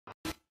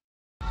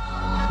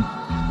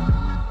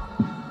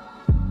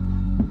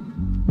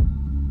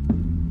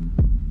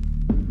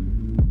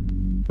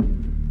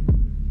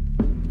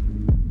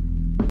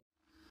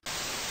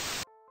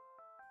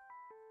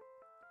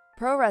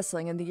Pro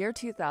wrestling in the year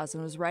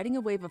 2000 was riding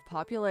a wave of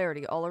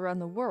popularity all around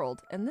the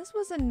world, and this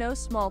was in no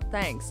small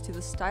thanks to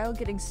the style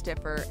getting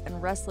stiffer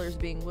and wrestlers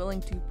being willing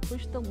to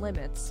push the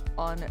limits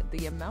on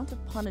the amount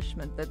of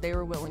punishment that they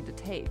were willing to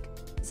take.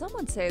 Some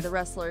would say the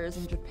wrestlers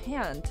in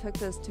Japan took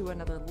this to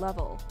another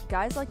level.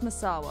 Guys like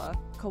Misawa,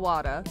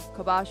 Kawada,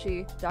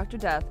 Kobashi, Dr.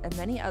 Death, and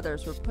many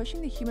others were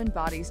pushing the human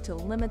bodies to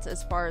limits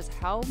as far as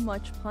how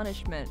much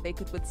punishment they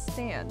could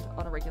withstand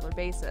on a regular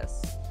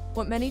basis.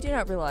 What many do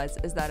not realize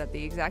is that at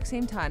the exact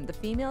same time, the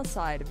female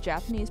side of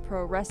Japanese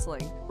pro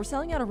wrestling were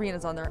selling out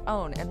arenas on their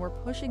own and were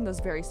pushing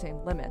those very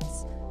same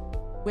limits.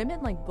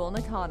 Women like Bull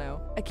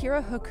Nakano,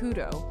 Akira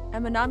Hokuto,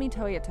 and Manami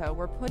Toyota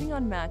were putting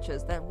on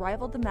matches that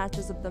rivaled the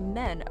matches of the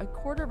men a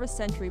quarter of a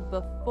century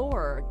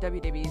before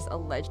WWE's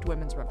alleged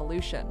women's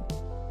revolution.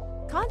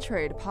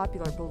 Contrary to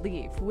popular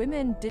belief,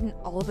 women didn't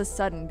all of a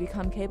sudden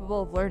become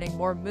capable of learning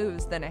more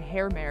moves than a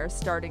hair mare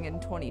starting in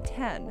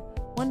 2010.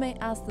 One may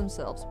ask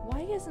themselves,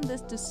 why isn't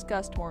this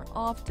discussed more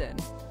often?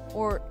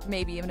 Or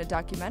maybe even a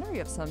documentary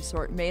of some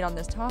sort made on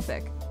this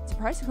topic.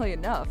 Surprisingly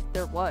enough,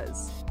 there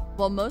was.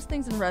 While most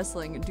things in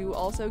wrestling do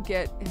also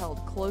get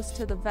held close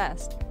to the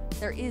vest,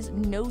 there is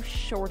no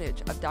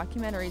shortage of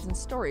documentaries and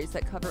stories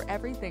that cover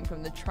everything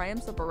from the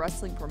triumphs of a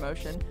wrestling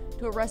promotion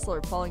to a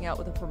wrestler falling out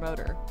with a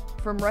promoter.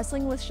 From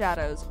Wrestling with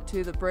Shadows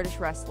to The British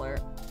Wrestler,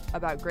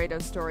 about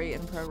Grado's story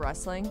in pro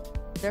wrestling,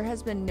 there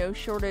has been no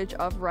shortage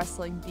of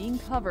wrestling being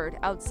covered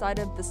outside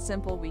of the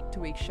simple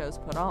week-to-week shows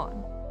put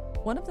on.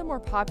 One of the more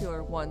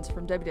popular ones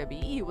from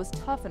WWE was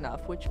Tough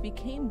Enough, which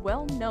became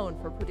well known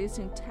for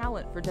producing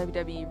talent for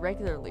WWE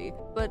regularly,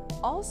 but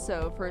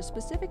also for a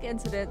specific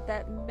incident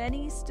that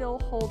many still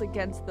hold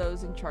against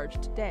those in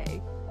charge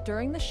today.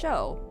 During the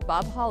show,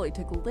 Bob Holly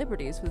took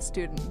liberties with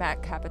student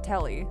Matt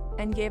Capitelli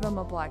and gave him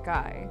a black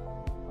eye.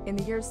 In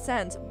the years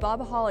since,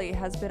 Bob Holly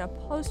has been a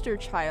poster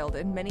child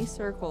in many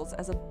circles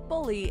as a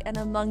bully and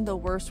among the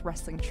worst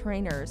wrestling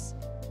trainers.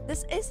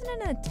 This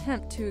isn't an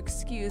attempt to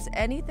excuse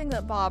anything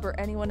that Bob or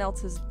anyone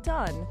else has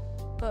done,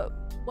 but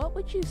what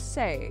would you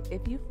say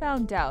if you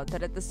found out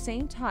that at the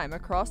same time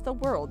across the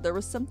world there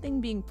was something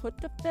being put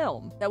to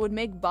film that would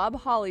make Bob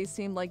Holly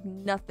seem like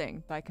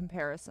nothing by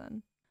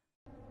comparison?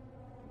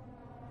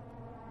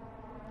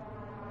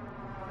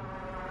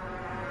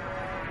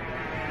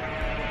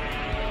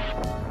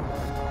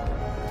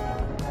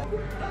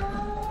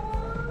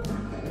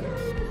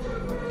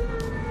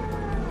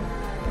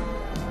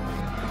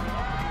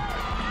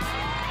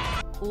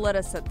 Let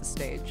us set the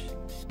stage.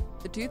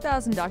 The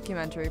 2000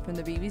 documentary from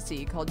the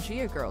BBC called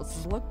Gaea Girls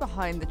is a look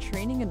behind the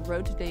training and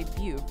road to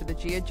debut for the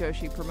Gaea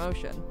Joshi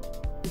promotion.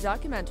 The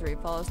documentary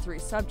follows three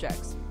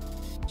subjects: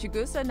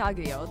 Chigusa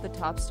Nagao, the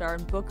top star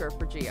and booker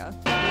for Gaea;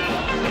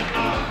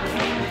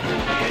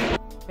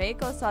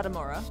 Meiko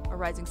Satomura, a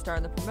rising star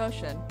in the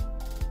promotion;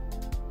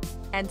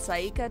 and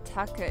Saika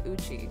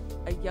Takeuchi,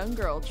 a young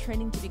girl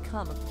training to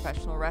become a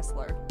professional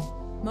wrestler.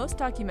 Most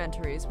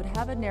documentaries would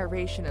have a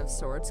narration of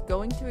sorts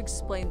going to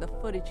explain the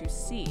footage you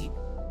see.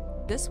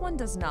 This one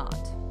does not.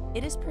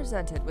 It is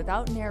presented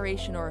without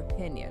narration or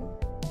opinion.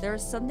 There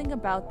is something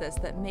about this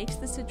that makes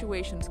the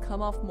situations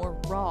come off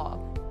more raw,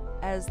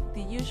 as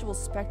the usual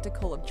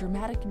spectacle of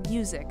dramatic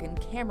music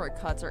and camera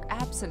cuts are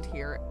absent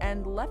here,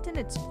 and left in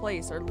its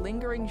place are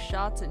lingering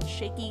shots and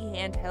shaky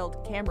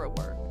handheld camera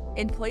work.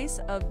 In place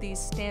of the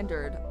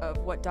standard of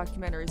what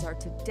documentaries are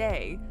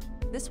today,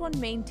 this one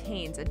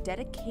maintains a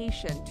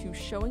dedication to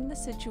showing the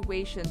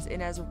situations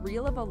in as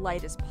real of a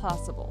light as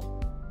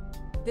possible.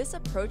 This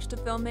approach to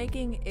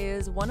filmmaking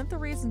is one of the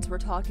reasons we're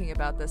talking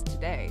about this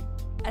today,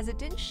 as it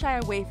didn't shy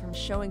away from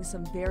showing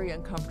some very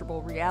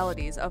uncomfortable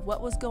realities of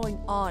what was going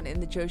on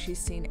in the Joshi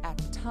scene at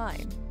the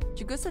time.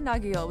 Chigusa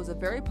Nagao was a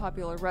very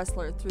popular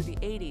wrestler through the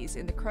 80s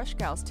in the Crush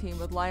Gals team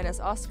with Lioness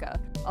Asuka.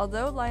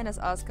 Although Lioness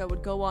Asuka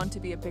would go on to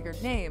be a bigger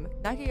name,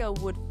 Nagao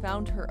would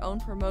found her own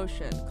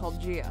promotion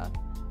called Gaea.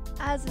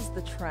 As is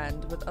the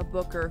trend with a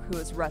booker who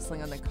is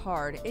wrestling on the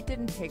card, it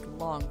didn't take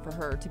long for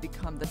her to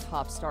become the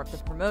top star of the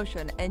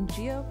promotion, and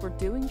Gaea were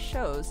doing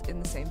shows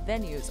in the same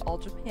venues All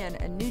Japan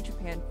and New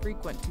Japan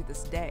frequent to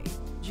this day.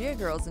 Gaea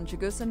Girls and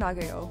Chigusa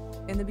Nagao,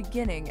 in the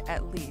beginning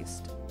at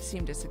least,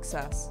 seemed a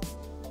success.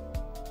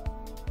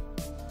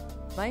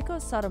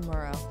 Meiko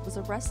Satomura was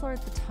a wrestler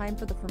at the time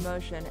for the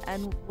promotion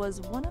and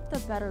was one of the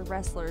better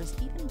wrestlers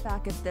even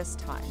back at this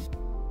time.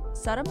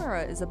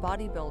 Satomura is a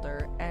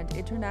bodybuilder and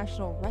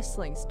international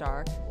wrestling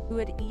star who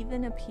had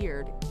even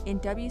appeared in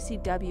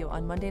WCW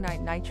on Monday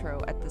Night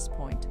Nitro at this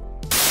point.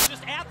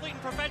 Just athlete in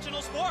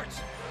professional sports.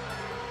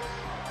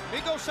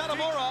 Meiko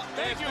Satomura.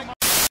 Thank you.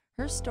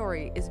 Her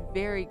story is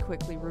very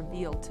quickly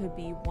revealed to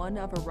be one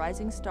of a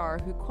rising star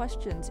who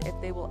questions if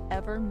they will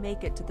ever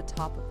make it to the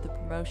top of the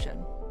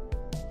promotion.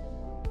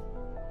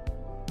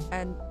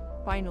 And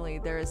finally,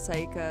 there is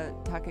Saika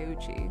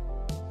Takeuchi.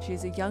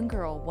 She's a young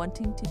girl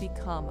wanting to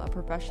become a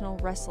professional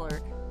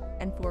wrestler,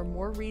 and for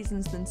more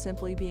reasons than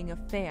simply being a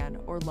fan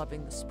or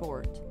loving the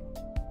sport.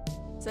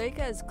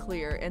 Saika is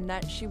clear in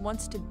that she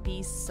wants to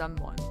be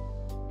someone.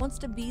 Wants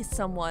to be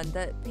someone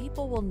that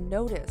people will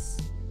notice,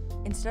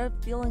 instead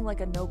of feeling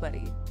like a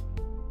nobody.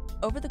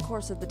 Over the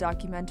course of the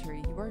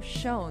documentary, you are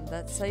shown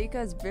that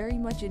Saika is very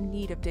much in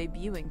need of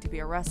debuting to be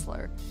a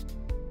wrestler.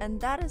 And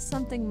that is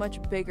something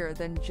much bigger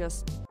than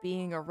just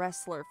being a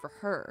wrestler for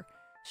her.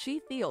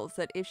 She feels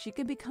that if she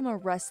can become a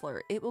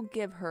wrestler, it will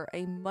give her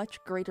a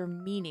much greater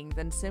meaning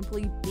than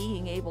simply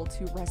being able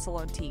to wrestle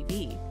on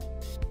TV.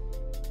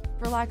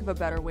 For lack of a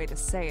better way to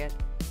say it,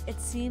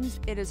 it seems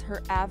it is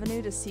her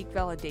avenue to seek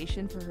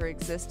validation for her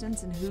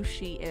existence and who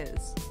she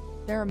is.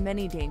 There are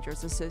many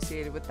dangers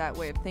associated with that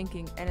way of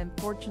thinking, and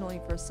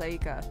unfortunately for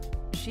Saika,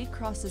 she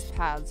crosses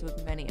paths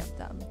with many of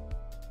them.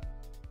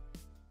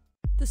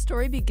 The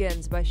story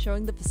begins by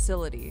showing the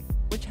facility,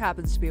 which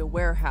happens to be a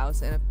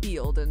warehouse and a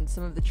field and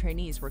some of the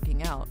trainees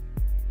working out.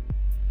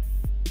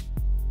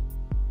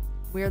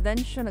 We are then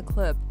shown a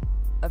clip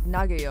of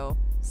Nagao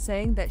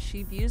saying that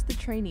she views the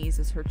trainees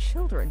as her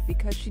children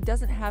because she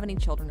doesn't have any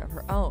children of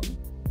her own.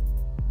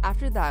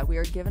 After that, we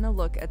are given a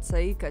look at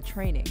Saika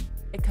training.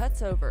 It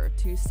cuts over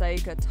to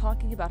Saika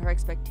talking about her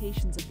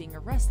expectations of being a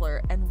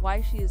wrestler and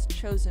why she has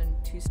chosen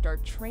to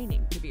start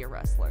training to be a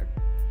wrestler.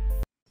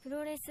 プ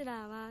ロレスラ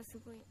ーはす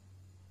ごい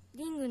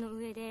リングの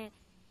上で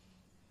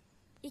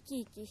生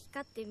き生き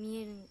光って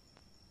見えるん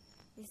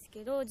です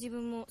けど、自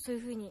分もそうい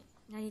う風に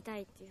なりた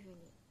いっていう風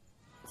に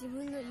自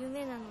分の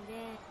夢なので。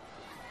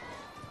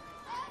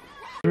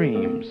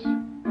Dreams.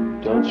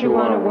 Don't you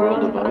want a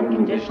world of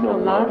unconditional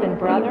love and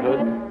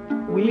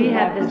brotherhood? We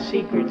have the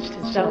secrets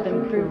to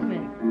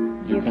self-improvement.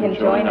 You can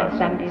join us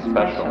and be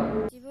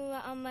special. 自分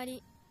はあんま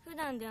り普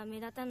段では目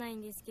立たない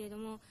んですけれど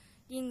も、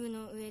リング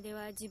の上で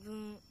は自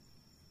分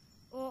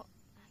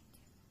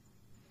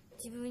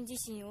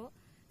自身を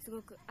す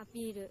ごくア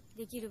ピール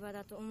できる場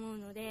だと思う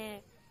の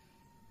で、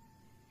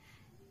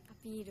ア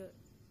ピール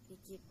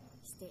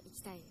してい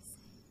きたいです。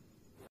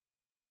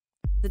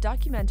The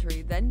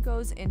documentary then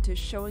goes into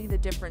showing the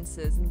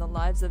differences in the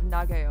lives of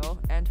Nagao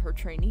and her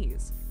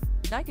trainees.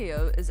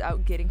 Nagao is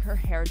out getting her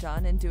hair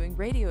done and doing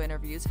radio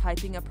interviews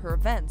hyping up her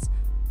events,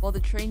 while the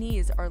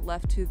trainees are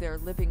left to their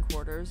living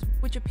quarters,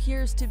 which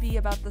appears to be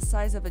about the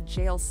size of a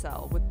jail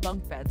cell with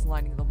bunk beds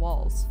lining the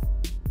walls.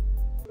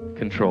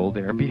 Control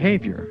their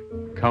behavior.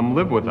 Come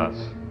live with us.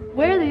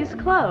 Wear these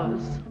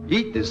clothes.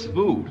 Eat this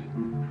food.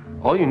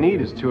 All you need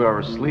is 2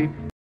 hours sleep.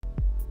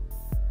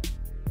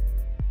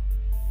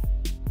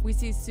 We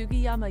see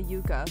Sugiyama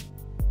Yuka,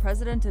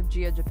 president of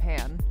Gaea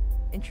Japan,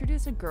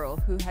 introduce a girl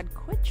who had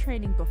quit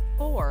training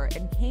before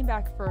and came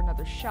back for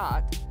another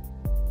shot,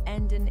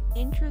 and an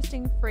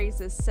interesting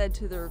phrase is said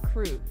to the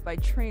recruit by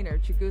trainer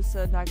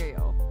Chigusa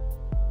Nagao.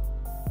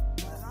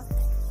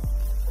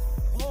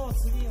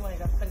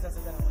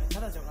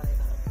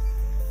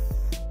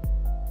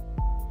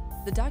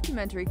 The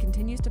documentary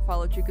continues to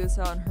follow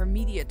Chigusa on her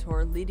media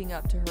tour leading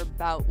up to her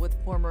bout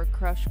with former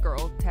Crush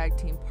Girl tag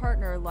team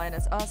partner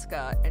Linus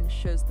Asuka and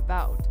shows the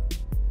bout.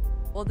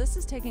 While this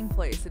is taking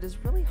place, it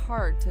is really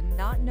hard to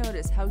not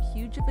notice how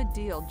huge of a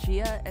deal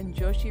Gaea and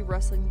Joshi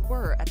wrestling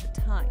were at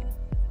the time.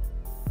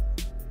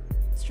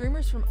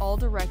 Streamers from all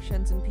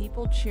directions and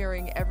people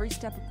cheering every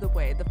step of the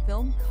way, the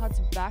film cuts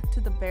back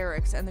to the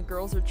barracks and the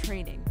girls are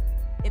training.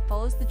 It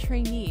follows the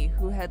trainee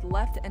who had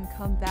left and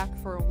come back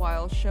for a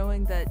while,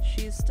 showing that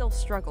she is still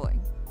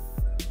struggling.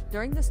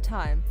 During this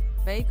time,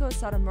 Meiko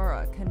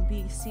Satomura can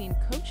be seen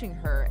coaching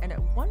her and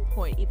at one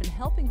point even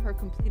helping her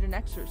complete an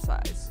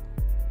exercise.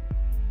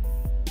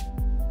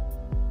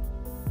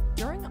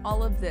 During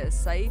all of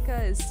this,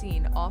 Saika is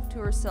seen off to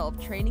herself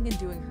training and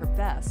doing her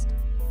best.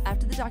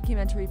 After the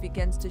documentary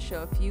begins to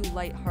show a few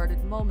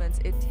light-hearted moments,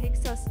 it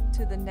takes us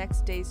to the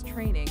next day's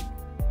training,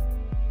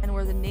 and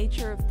where the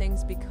nature of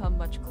things become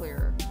much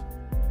clearer.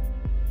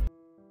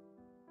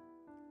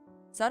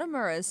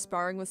 Satomura is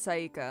sparring with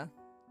Saika,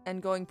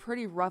 and going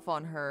pretty rough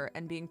on her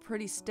and being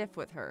pretty stiff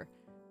with her.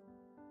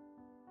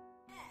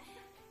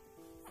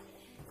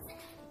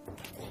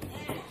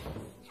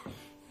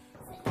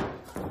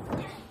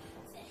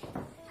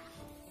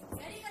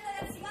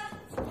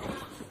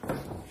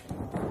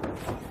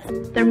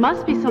 There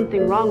must be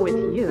something wrong with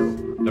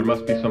you. There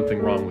must be something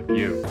wrong with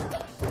you.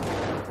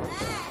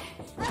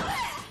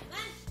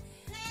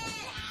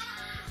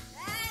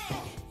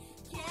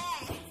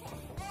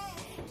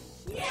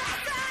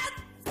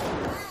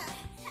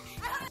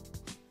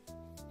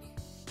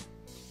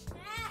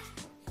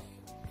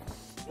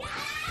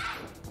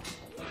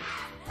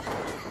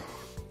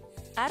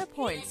 At a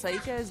point,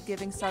 Saika is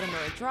giving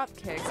Satomura drop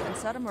kicks, and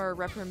Satomura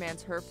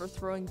reprimands her for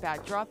throwing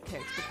bad drop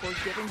kicks before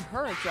giving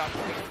her a drop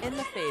kick in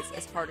the face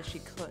as hard as she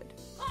could.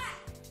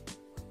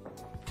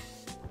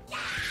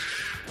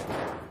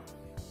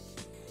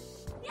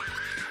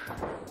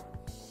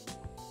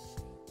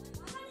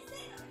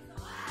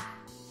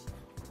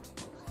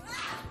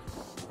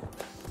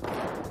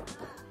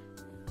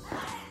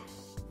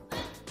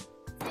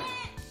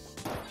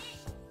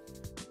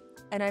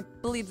 And I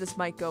believe this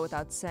might go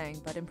without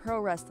saying, but in pro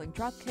wrestling,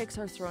 drop kicks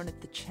are thrown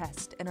at the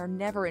chest and are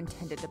never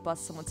intended to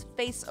bust someone's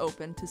face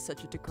open to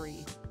such a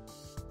degree.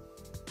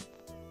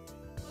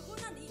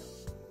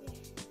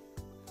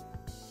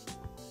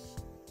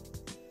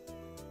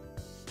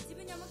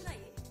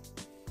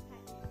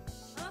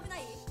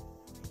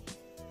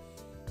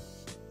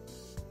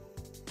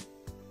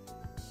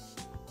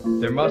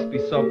 There must be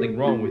something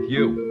wrong with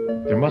you.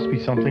 There must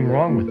be something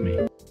wrong with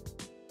me.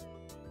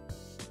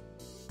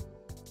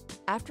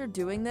 After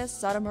doing this,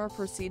 Satomura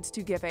proceeds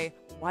to give a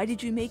 "why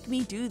did you make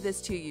me do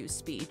this to you"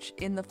 speech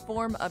in the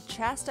form of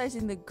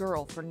chastising the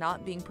girl for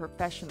not being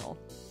professional.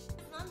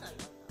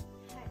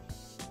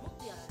 もっ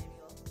とやられる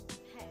よ。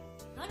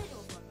誰に教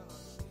わったの？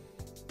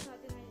教わっ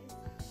てないです。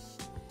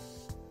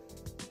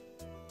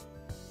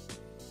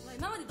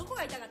今までどこ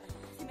が痛かったの？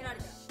責められ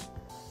たら。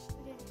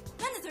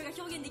なんでそれが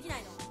表現できな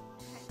いの？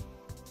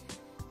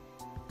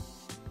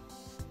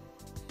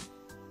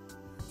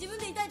自分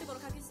で痛いところ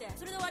隠して、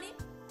それで終わり？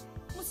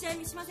もう試合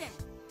にしません。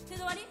それで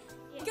終わり？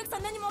お客さ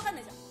ん何も分かん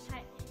ないじゃん。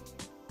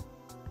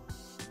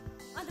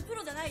あんたプ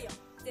ロじゃないよ。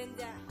全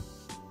然。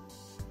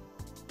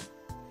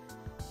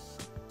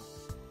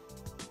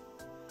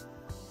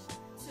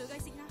うがい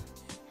してきな。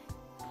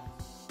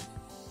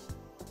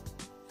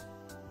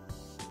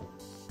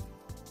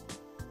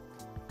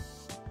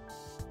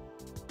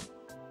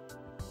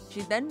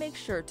She then makes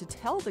sure to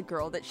tell the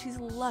girl that she's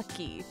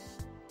lucky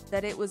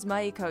that it was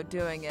Maiko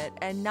doing it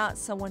and not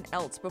someone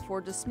else before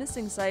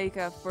dismissing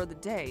Saika for the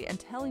day and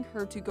telling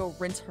her to go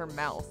rinse her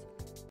mouth.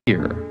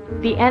 Here.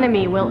 The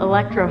enemy will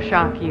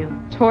electroshock you,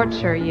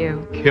 torture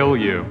you, Kill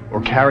you,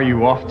 or carry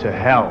you off to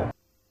hell.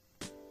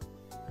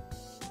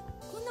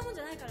 こんなもん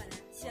じゃないからね、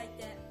試合っ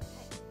て。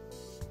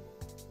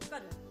わか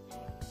る？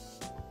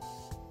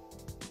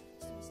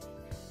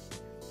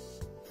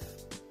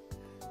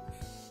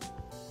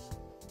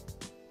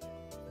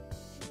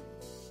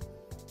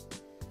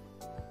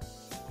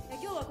今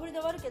日はこれで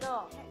終わるけど、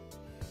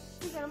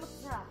いいからもっ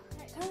とさ、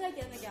考えて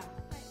やんなきゃ。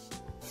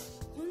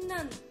こん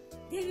なんデ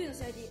ビューの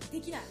試合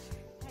できない。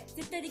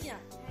絶対できない。わ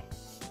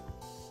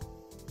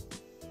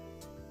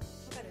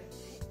かる？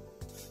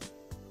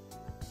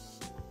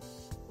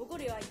怒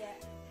るよ相手。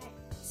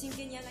真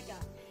剣にやんなきゃ。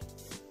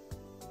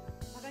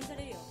馬鹿にさ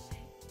れるよ。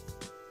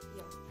いい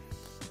よ。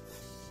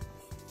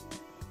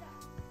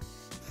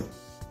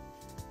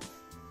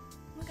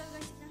もう一回うが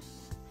いしてきな。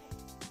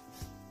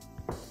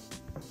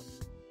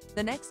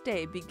The next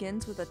day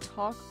begins with a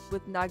talk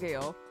with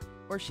Nagao,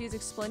 where she's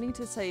explaining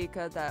to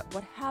Saika that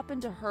what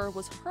happened to her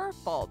was her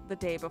fault the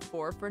day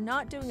before for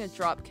not doing a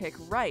drop kick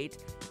right,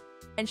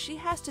 and she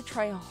has to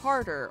try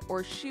harder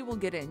or she will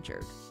get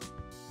injured.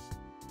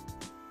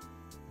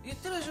 言っ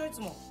てるでしょ、いつ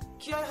も。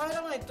気合入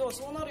らないと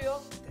そうなる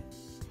よって。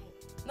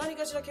何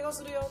かしら怪我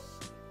するよ。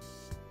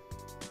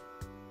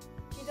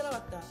聞いてなか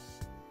った？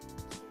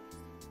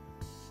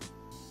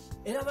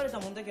選ばれた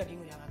もんだけはリン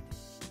グに上がって。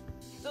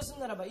とす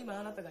るならば今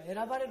あなたが選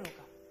ばれるのか、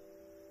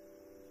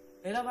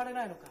選ばれ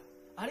ないのか、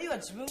あるいは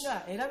自分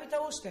が選び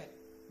倒して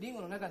リン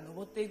グの中に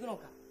登っていくの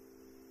か。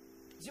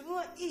自分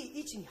はいい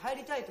位置に入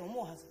りたいと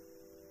思うはず。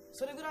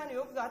それぐらいの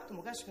欲があっても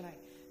おかしくない。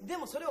で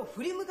もそれを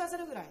振り向かせ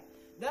るぐらい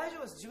大丈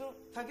夫です。自分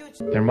竹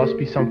内。 There must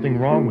be something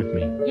wrong with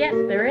me. Yes,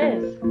 there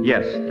is.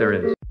 Yes, there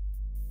is.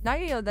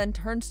 Nagao then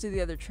turns to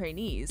the other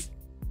trainees,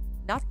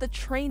 not the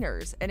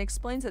trainers, and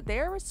explains that they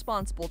are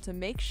responsible to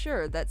make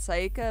sure that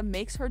Saika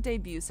makes her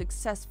debut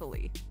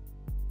successfully.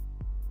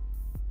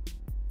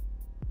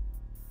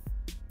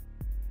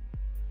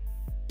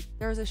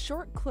 There is a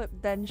short clip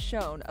then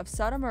shown of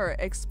Satomura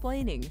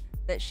explaining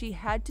that she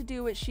had to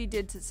do what she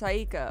did to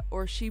Saika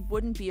or she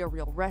wouldn't be a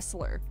real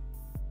wrestler,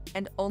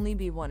 and only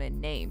be one in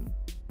name.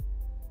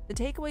 The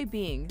takeaway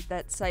being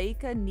that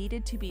Saika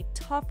needed to be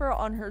tougher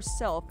on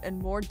herself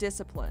and more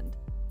disciplined.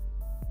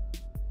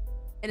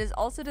 It is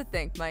also to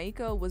think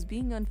Maiko was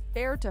being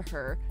unfair to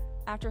her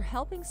after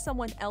helping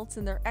someone else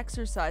in their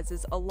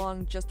exercises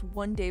along just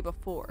one day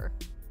before.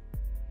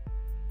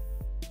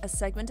 A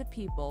segment of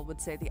people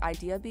would say the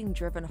idea being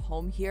driven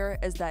home here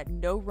is that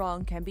no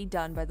wrong can be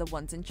done by the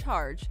ones in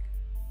charge,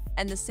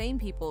 and the same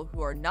people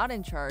who are not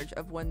in charge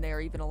of when they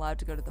are even allowed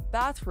to go to the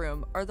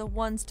bathroom are the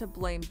ones to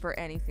blame for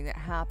anything that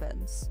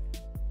happens.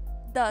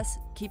 Thus,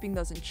 keeping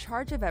those in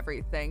charge of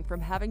everything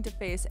from having to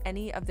face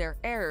any of their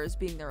errors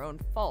being their own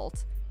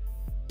fault,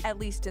 at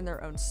least in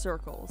their own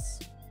circles.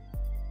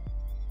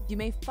 You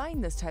may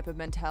find this type of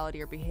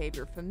mentality or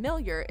behavior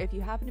familiar if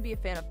you happen to be a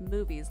fan of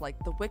movies like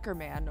The Wicker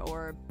Man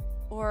or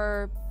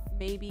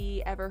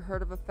maybe ever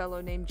heard of a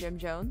fellow named Jim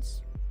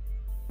Jones?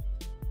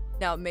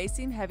 Now, it may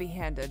seem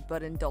heavy-handed,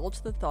 but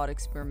indulge the thought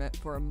experiment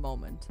for a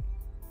moment.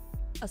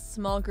 A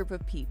small group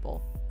of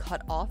people,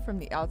 cut off from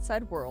the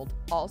outside world,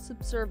 all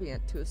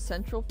subservient to a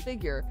central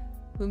figure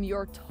whom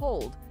you're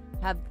told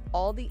have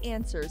all the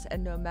answers,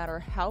 and no matter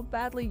how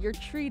badly you're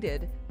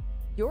treated,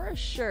 you're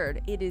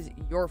assured it is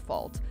your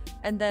fault,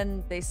 and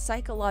then they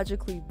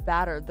psychologically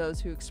batter those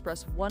who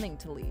express wanting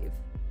to leave.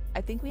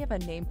 I think we have a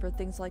name for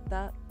things like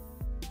that.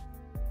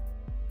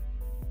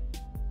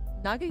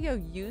 Nagao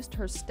used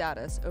her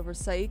status over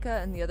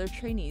Saika and the other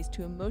trainees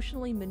to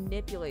emotionally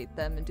manipulate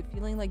them into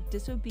feeling like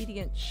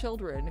disobedient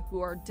children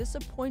who are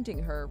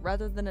disappointing her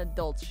rather than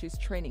adults she's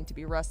training to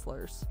be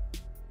wrestlers.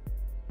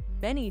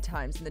 Many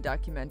times in the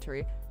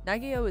documentary,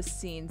 Nagao is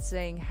seen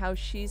saying how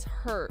she's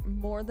hurt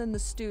more than the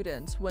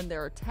students when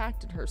they're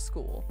attacked at her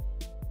school.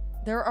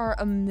 There are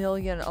a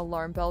million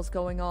alarm bells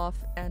going off,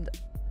 and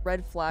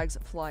red flags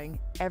flying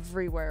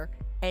everywhere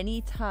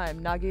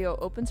anytime Nagao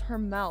opens her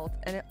mouth,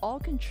 and it all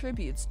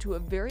contributes to a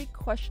very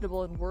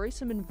questionable and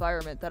worrisome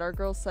environment that our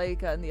girl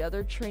Saika and the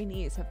other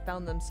trainees have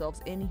found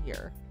themselves in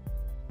here.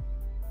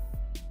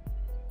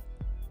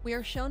 We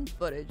are shown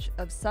footage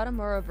of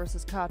Satomura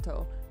versus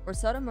Kato, where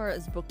Satomura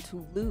is booked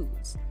to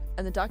lose,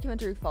 and the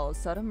documentary follows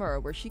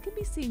Satomura where she can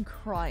be seen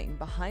crying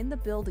behind the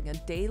building a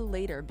day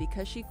later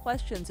because she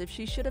questions if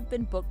she should have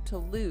been booked to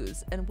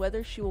lose and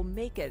whether she will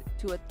make it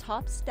to a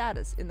top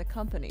status in the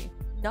company.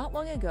 Not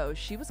long ago,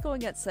 she was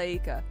going at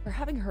Saika for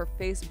having her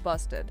face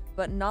busted,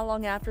 but not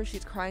long after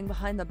she's crying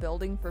behind the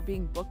building for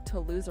being booked to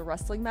lose a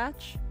wrestling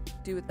match?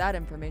 Do with that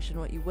information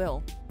what you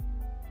will.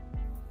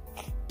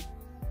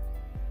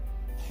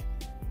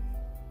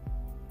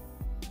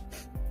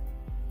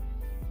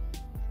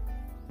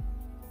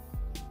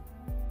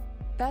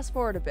 Fast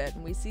forward a bit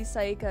and we see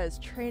Saika is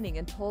training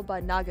and told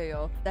by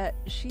Nagao that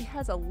she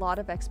has a lot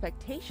of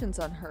expectations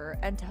on her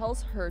and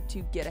tells her to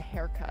get a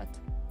haircut.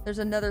 There's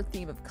another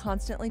theme of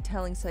constantly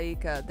telling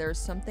Saika there's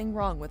something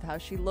wrong with how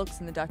she looks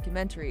in the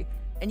documentary,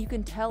 and you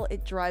can tell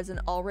it drives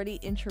an already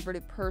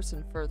introverted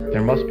person further.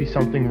 There must be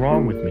something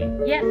wrong with me.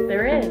 Yes,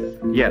 there is.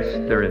 Yes,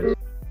 there is.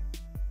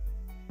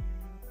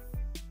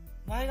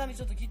 前髪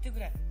ちょっと切ってく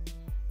れ。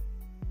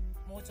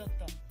もうちょっ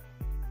と。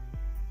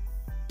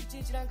一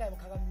日何回も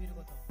鏡見る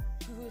こと。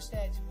工夫し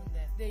て自分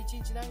で。で、一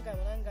日何回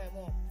も何回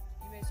も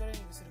イメージトレー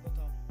ニングするこ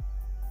と。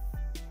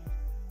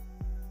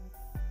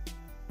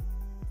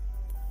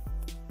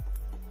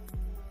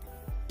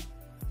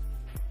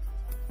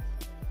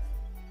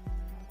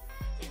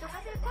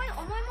こういう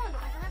重いものど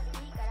かさなく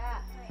ていいから、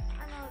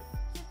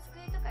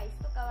机とか椅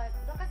子とかは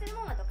どかせる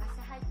ものはどかし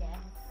て入って。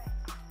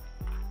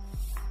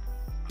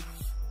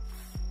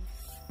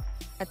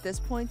At this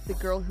point, the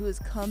girl who has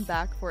come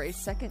back for a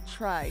second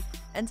try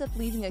ends up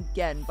leaving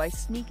again by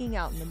sneaking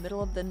out in the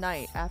middle of the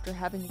night after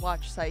having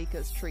watched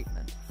Saika's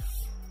treatment.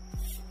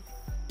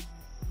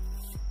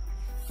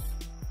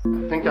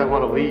 I think I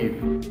want to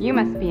leave. You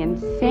must be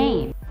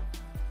insane.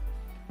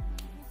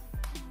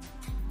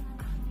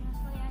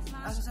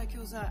 さ、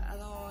今日さ、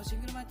シ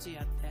ングルマッチ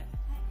やって、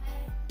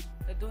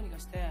どうにか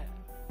して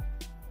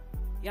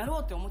やろ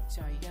うって思っ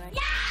ちゃいけない。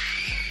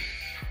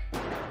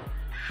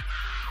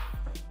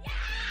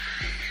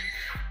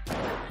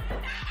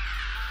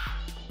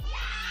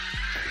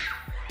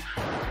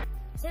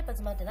切羽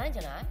詰まってないんじ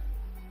ゃない？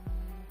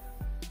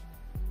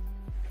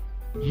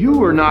 You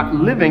are not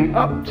living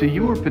up to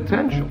your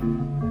potential.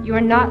 You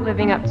are not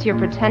living up to your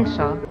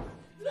potential.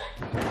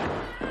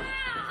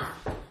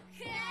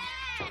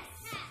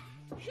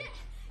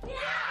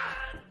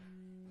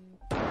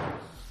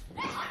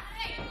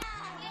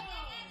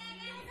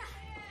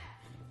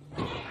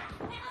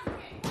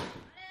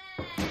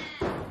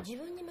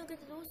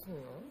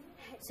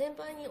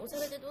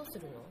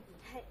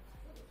 Hey.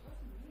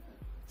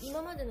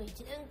 今までの1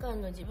年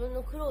間の自分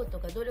の苦労と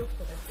か努力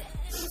とか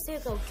全部成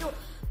果を今日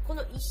こ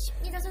の一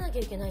瞬に出さなき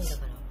ゃいけないんだ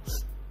から、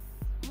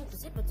もっと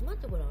切羽詰まっ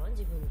てごらん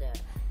自分で。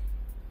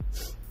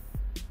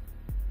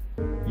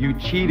 You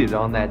cheated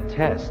on that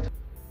test.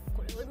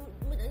 これを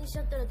無駄にしち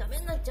ゃったらダメ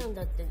になっちゃうん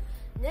だってね、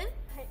はい、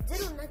ゼ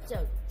ロになっち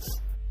ゃう。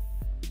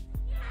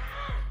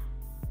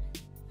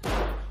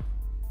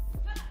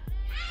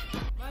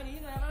前にい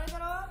いのやらないだ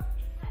ろ。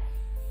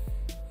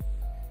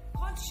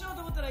パンチしよう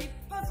と思ったら一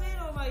発いい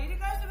のお前入れ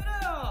返してみろ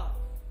よ。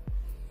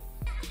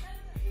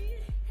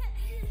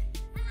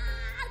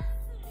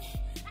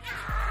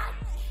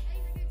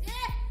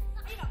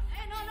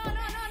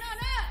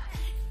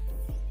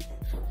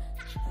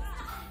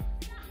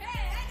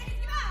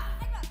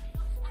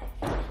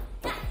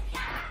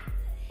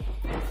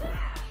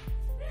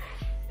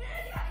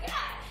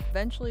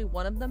Eventually,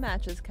 one of the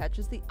matches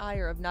catches the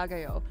ire of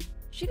Nagao.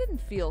 She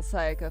didn't feel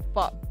Saika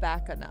fought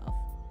back enough.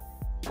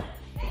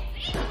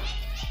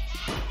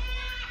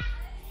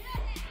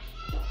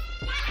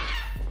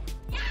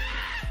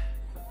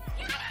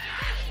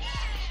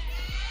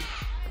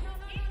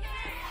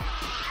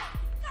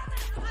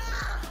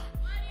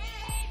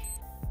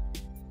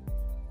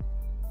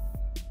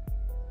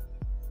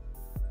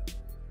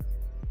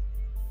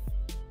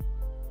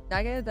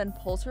 Nagao then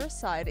pulls her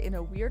aside in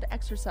a weird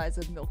exercise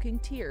of milking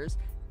tears,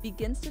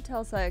 begins to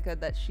tell Saika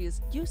that she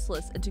is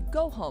useless and to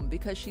go home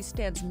because she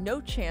stands no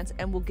chance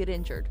and will get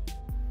injured.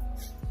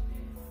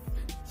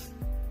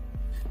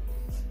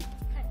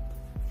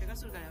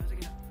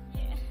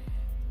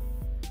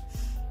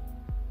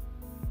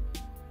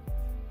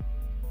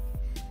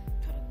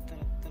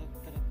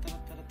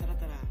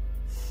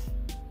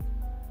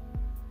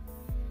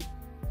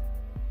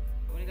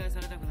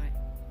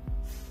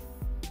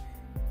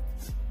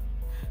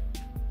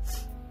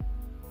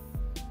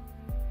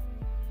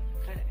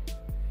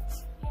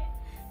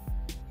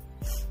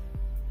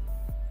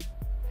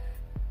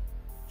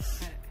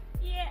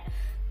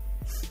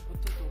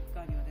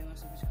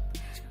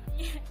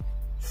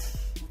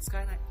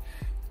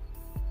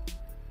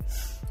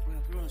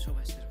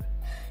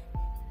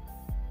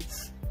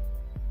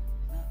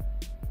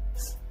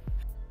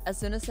 As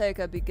soon as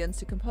Saika begins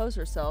to compose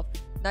herself,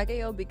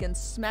 Nagao begins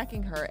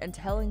smacking her and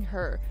telling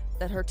her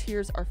that her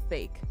tears are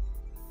fake.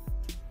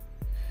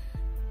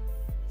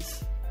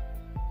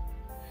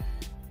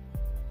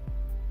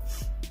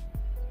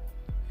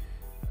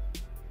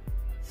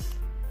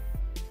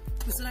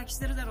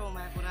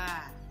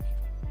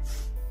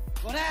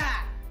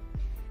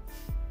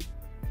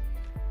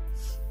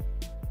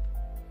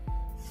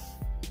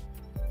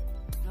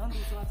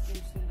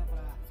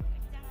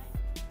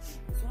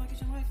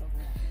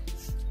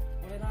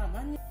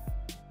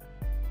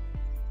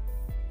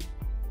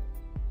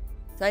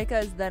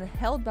 Sayaka is then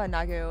held by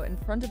Nagao in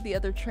front of the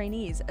other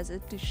trainees as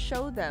if to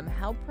show them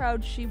how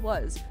proud she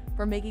was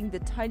for making the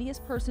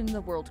tiniest person in the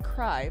world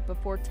cry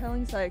before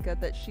telling Sayaka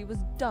that she was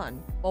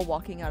done while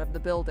walking out of the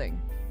building.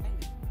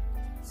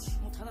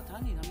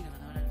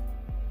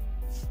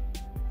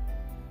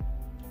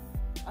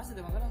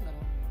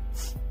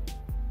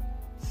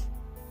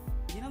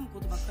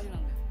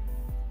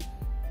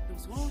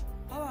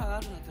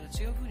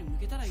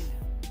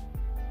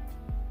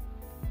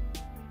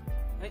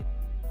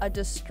 A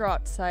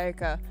distraught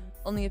Sayaka,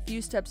 only a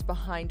few steps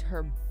behind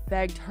her,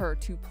 begged her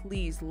to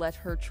please let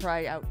her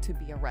try out to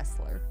be a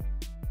wrestler.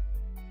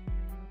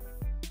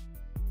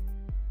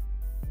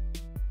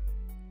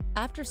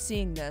 After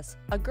seeing this,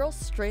 a girl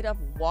straight up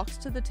walks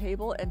to the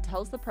table and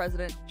tells the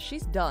president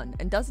she's done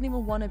and doesn't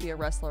even want to be a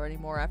wrestler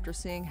anymore after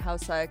seeing how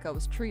Sayaka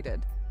was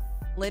treated.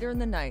 Later in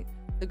the night,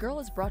 the girl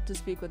is brought to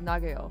speak with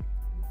Nagao,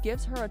 who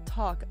gives her a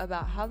talk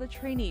about how the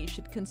trainee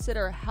should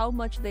consider how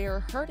much they are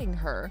hurting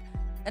her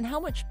and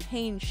how much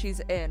pain she's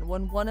in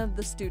when one of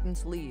the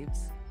students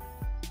leaves.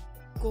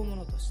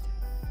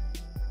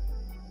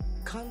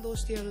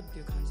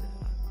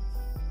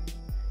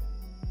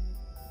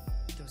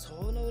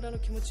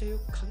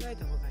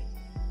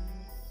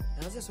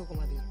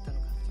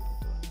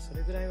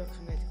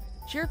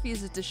 She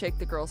refuses to shake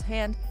the girl's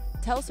hand,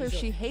 tells her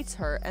she hates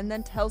her, and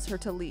then tells her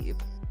to leave.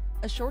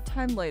 A short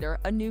time later,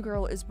 a new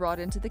girl is brought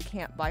into the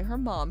camp by her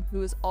mom,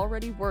 who is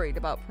already worried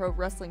about pro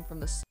wrestling from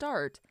the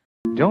start.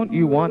 Don't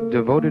you want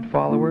devoted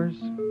followers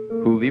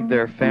who leave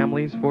their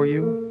families for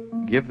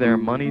you, give their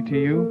money to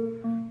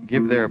you,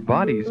 give their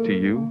bodies to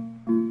you,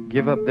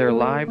 give up their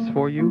lives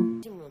for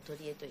you?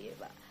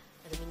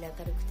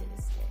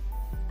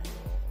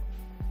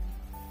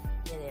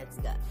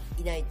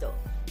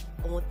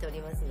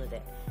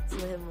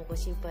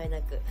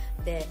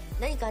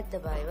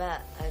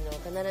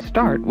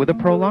 Start with a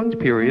prolonged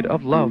period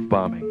of love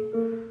bombing.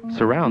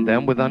 Surround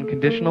them with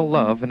unconditional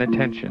love and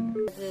attention.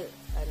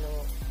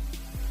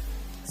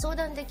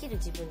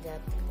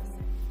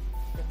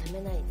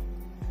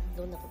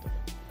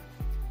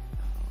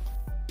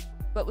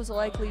 But was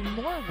likely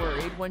more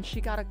worried when she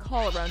got a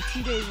call around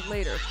 2 days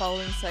later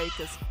following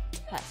Sayaka's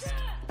test.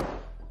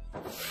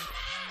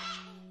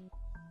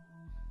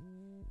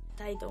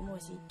 たいと思う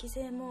し、一期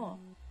生も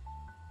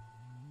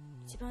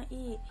一番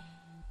いい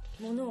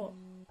ものを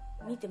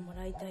見ても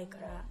らいたいか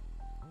ら、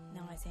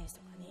長井選手と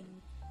かに。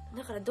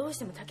だからどうし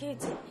ても竹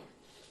内。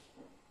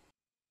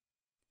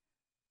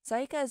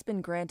Sayaka has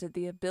been granted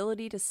the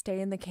ability to stay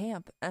in the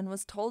camp and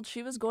was told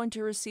she was going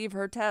to receive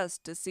her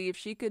test to see if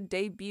she could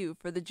debut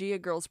for the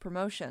Gaea Girls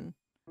promotion.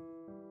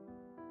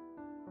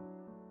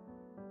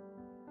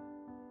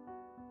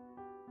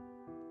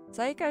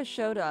 Sayaka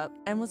showed up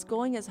and was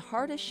going as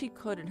hard as she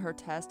could in her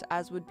test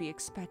as would be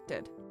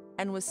expected,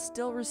 and was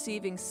still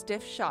receiving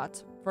stiff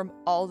shots from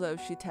all those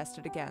she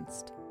tested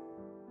against.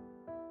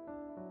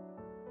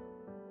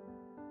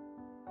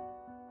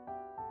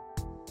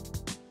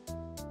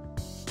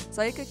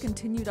 Sayaka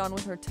continued on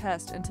with her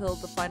test until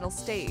the final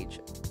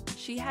stage.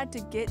 She had to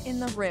get in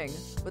the ring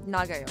with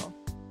Nagao.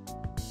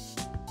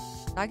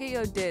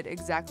 Nagao did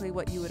exactly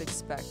what you would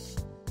expect.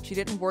 She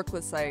didn't work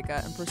with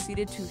Sayaka and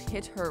proceeded to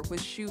hit her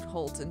with shoot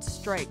holds and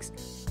strikes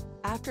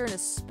after an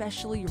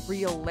especially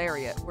real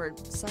lariat where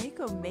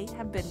Sayaka may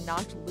have been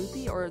knocked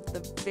loopy or at the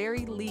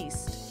very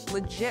least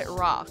legit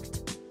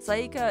rocked.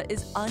 Sayaka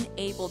is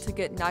unable to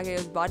get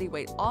Nagao's body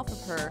weight off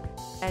of her,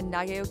 and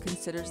Nagao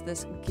considers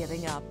this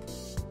giving up.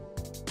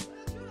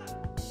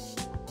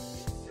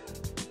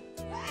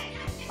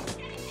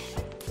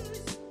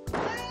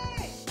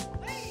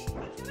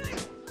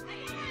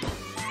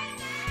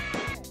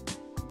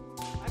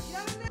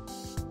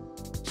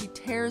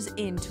 Tears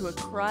into a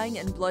crying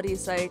and bloody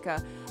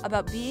Sayaka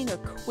about being a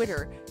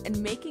quitter and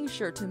making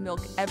sure to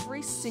milk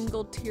every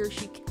single tear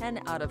she can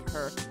out of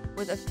her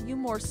with a few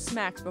more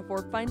smacks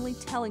before finally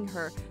telling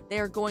her they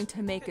are going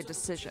to make a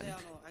decision.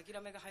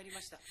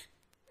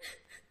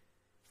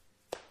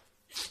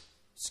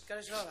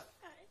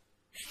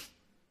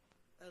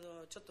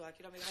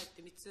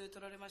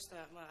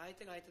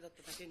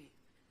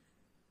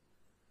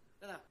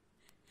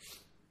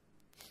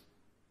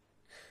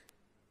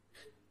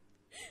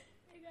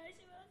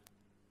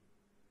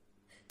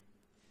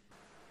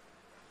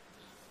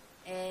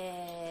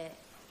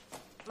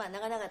まあ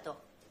長々と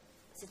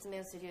説明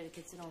をするより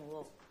結論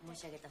を申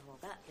し上げた方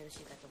がよろしい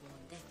かと思う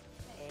ので、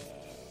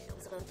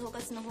そこの統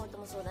括の方と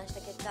も相談し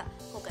た結果、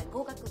今回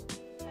合格。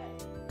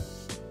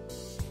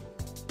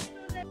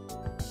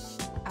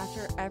After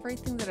After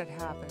everything that had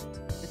happened,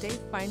 the day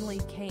finally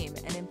came,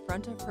 and in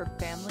front of her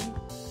family,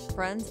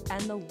 friends,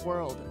 and the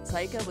world,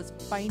 Saika was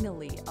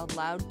finally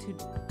allowed to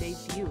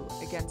debut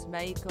against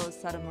Meiko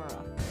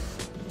Satomura.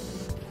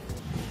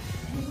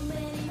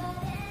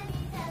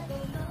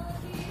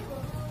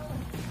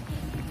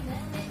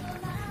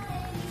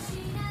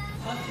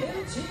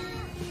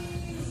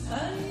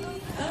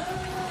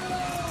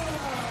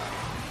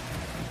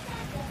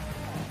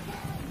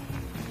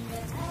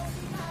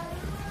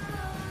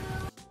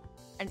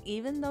 And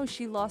even though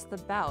she lost the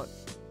bout,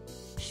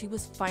 she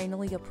was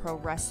finally a pro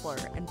wrestler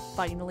and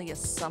finally a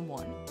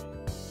someone.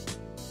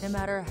 No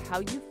matter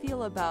how you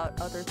feel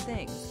about other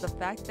things, the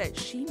fact that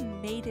she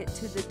made it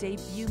to the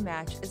debut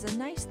match is a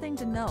nice thing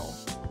to know.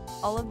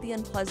 All of the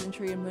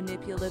unpleasantry and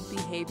manipulative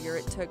behavior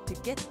it took to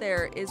get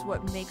there is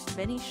what makes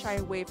many shy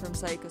away from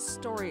Saika's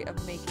story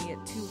of making it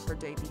to her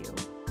debut.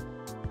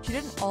 She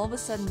didn't all of a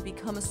sudden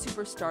become a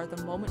superstar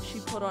the moment she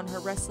put on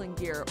her wrestling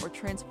gear or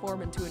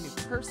transform into a new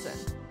person.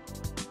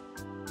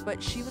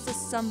 But she was a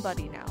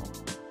somebody now.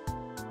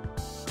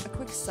 A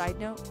quick side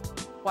note,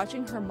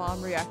 watching her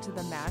mom react to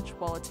the match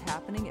while it's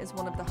happening is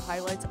one of the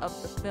highlights of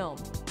the film.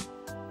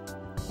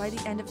 By the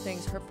end of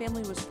things, her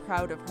family was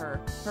proud of her,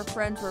 her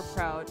friends were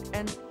proud,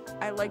 and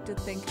I like to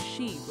think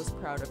she was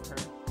proud of her.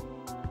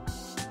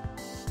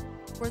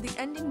 Where the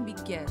ending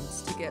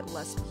begins to get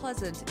less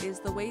pleasant is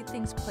the way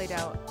things played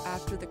out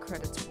after the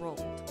credits rolled.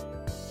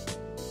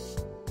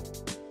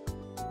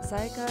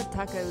 Saika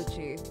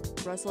Takeuchi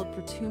wrestled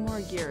for 2 more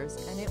years,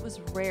 and it was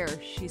rare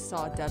she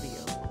saw a W.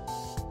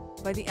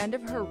 By the end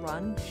of her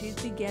run, she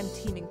began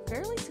teaming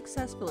fairly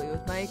successfully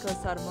with Meiko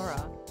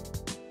Satomura.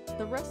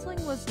 The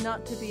wrestling was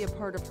not to be a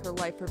part of her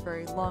life for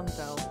very long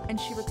though, and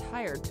she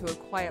retired to a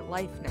quiet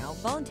life now,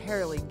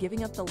 voluntarily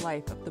giving up the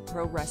life of the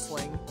pro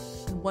wrestling,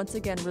 and once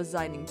again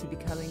resigning to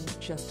becoming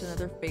just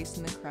another face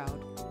in the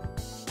crowd.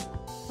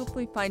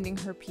 Hopefully finding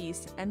her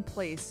peace and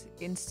place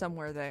in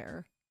somewhere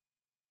there.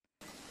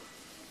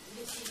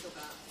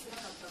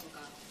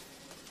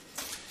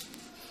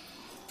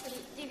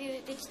 デビ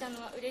ューできた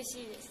のは嬉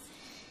しいです。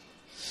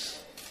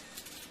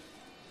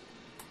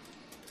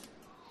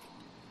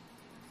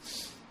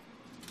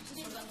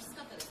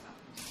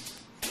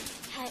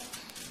はい。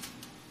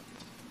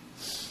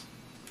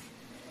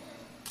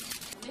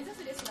目指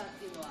すレスラーっ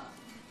ていうのは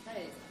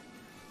誰ですか？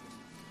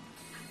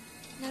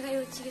長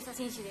代千草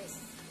選手で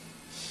す。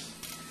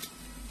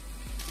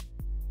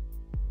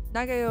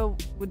Gaea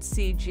would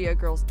see Gaea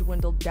Girls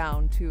dwindle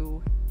down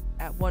to,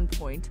 at one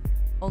point,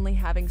 only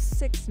having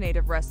 6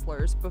 native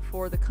wrestlers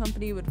before the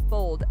company would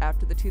fold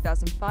after the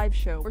 2005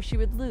 show where she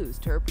would lose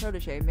to her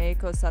protege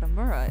Meiko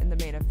Satomura in the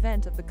main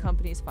event of the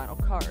company's final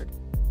card.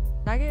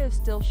 Gaea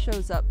still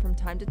shows up from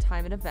time to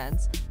time in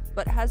events,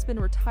 but has been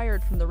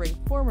retired from the ring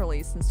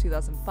formally since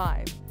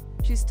 2005.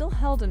 She's still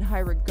held in high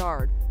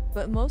regard,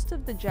 but most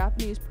of the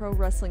Japanese pro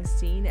wrestling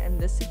scene and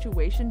this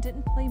situation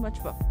didn't play much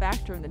of a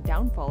factor in the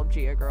downfall of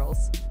Gaea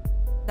Girls.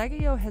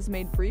 Gaea has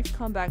made brief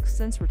comebacks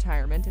since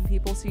retirement, and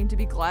people seem to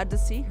be glad to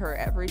see her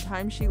every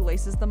time she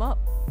laces them up.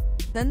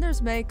 Then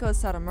there's Meiko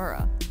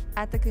Satomura.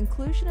 At the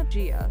conclusion of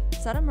Gaea,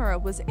 Satomura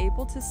was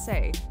able to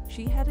say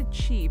she had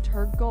achieved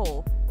her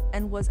goal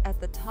and was at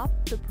the top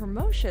of the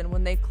promotion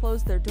when they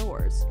closed their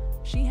doors.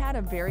 She had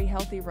a very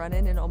healthy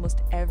run-in in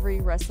almost every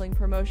wrestling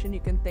promotion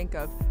you can think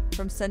of,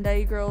 from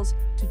Sendai Girls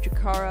to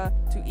Chikara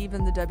to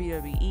even the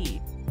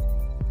WWE.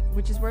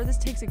 Which is where this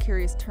takes a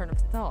curious turn of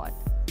thought.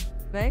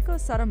 Meiko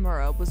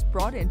Satomura was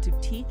brought in to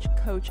teach,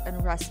 coach,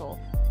 and wrestle.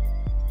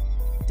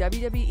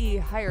 WWE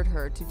hired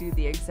her to do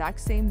the exact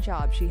same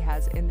job she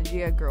has in the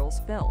Gaea Girls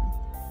film.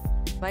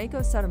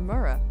 Meiko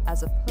Satomura,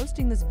 as of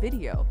posting this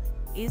video,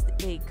 is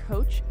a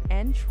coach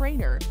and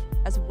trainer,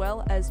 as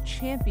well as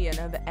champion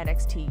of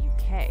NXT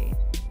UK.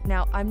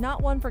 Now, I'm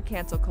not one for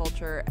cancel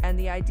culture, and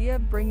the idea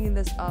of bringing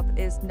this up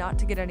is not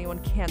to get anyone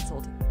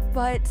canceled,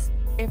 but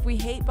if we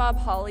hate Bob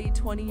Holly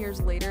 20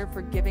 years later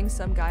for giving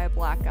some guy a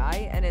black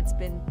eye, and it's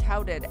been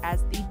touted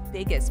as the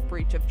biggest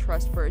breach of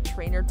trust for a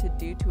trainer to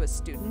do to a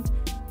student,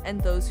 and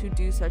those who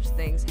do such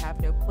things have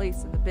no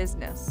place in the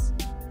business.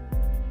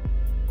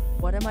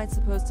 What am I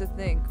supposed to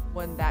think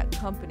when that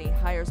company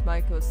hires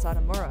Meiko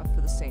Satomura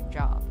for the same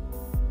job?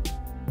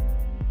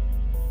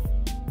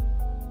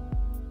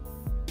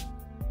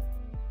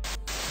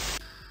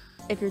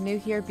 If you're new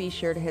here, be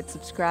sure to hit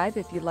subscribe.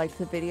 If you liked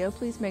the video,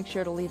 please make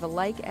sure to leave a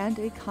like and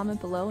a comment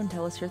below and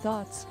tell us your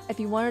thoughts. If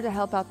you wanted to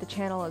help out the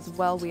channel as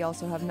well, we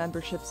also have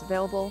memberships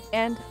available,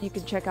 and you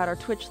can check out our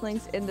Twitch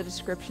links in the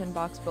description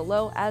box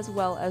below, as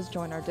well as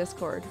join our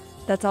Discord.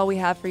 That's all we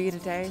have for you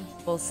today.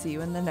 We'll see you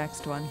in the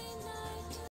next one.